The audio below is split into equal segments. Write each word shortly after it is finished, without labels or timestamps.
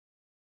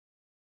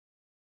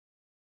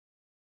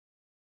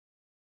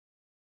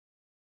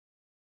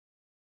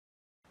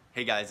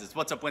Hey guys, it's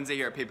What's Up Wednesday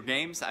here at Paper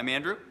Games. I'm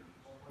Andrew.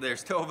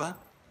 There's Tova,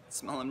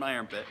 smelling my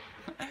armpit.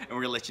 And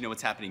we're gonna let you know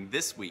what's happening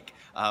this week.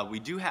 We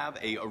do have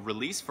a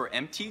release for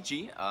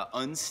MTG,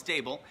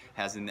 Unstable,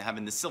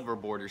 having the silver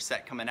border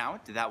set coming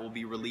out. That will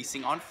be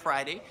releasing on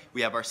Friday.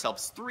 We have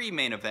ourselves 3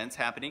 main events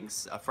happening.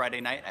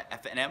 Friday night at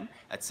FNM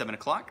at 7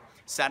 o'clock.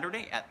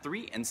 Saturday at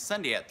 3 and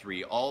Sunday at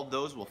 3. All of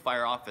those will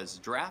fire off as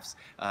drafts.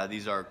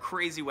 These are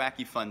crazy,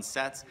 wacky, fun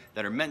sets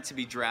that are meant to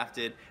be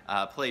drafted,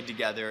 played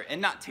together,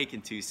 and not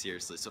taken too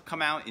seriously. So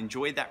come out,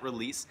 enjoy that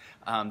release.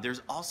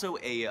 There's also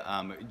a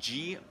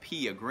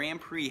GP, a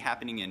Grand Prix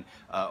happening in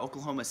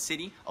Oklahoma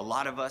City. A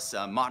lot of us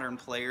modern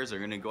players are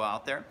going to go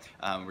out there.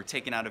 We're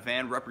taking out a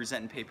van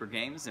representing Paper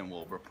Games, and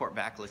we'll report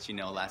back, let you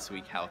know last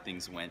week how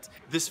things went.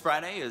 This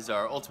Friday is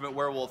our Ultimate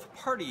Werewolf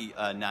Party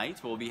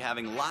night. We'll be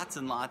having lots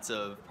and lots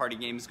of party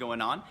games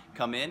going on.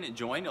 Come in and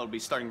join. It'll be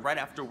starting right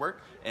after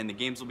work, and the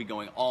games will be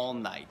going all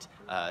night.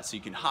 So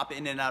you can hop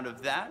in and out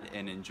of that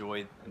and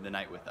enjoy the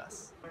night with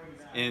us.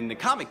 In the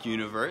comic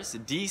universe,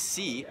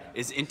 DC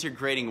is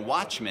integrating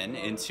Watchmen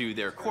into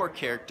their core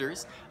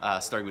characters,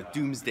 starting with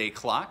Doomsday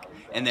Clock,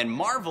 and then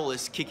Marvel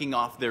is kicking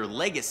off their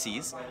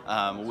Legacies,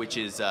 which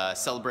is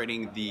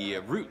celebrating the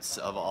roots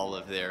of all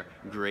of their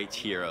great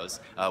heroes.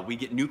 We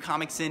get new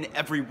comics in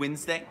every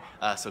Wednesday,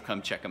 so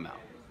come check them out.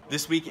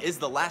 This week is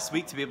the last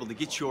week to be able to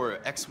get your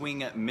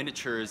X-Wing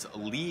Miniatures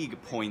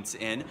League points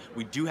in.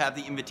 We do have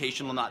the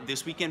Invitational, not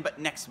this weekend, but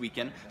next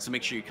weekend, so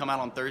make sure you come out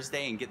on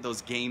Thursday and get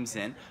those games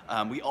in.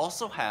 We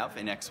also have,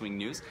 in X-Wing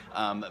news,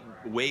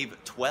 Wave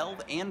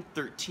 12 and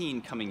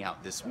 13 coming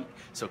out this week,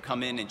 so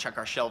come in and check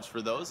our shelves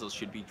for those. Those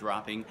should be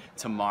dropping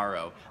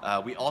tomorrow.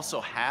 We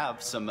also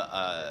have some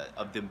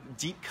of the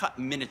deep cut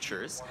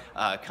miniatures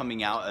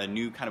coming out, a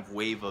new kind of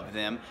wave of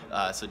them,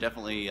 so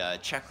definitely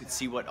check and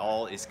see what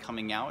all is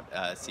coming out.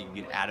 So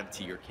you can add them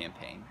to your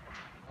campaign.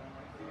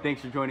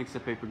 Thanks for joining us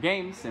at Paper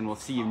Games, and we'll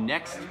see you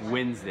next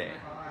Wednesday.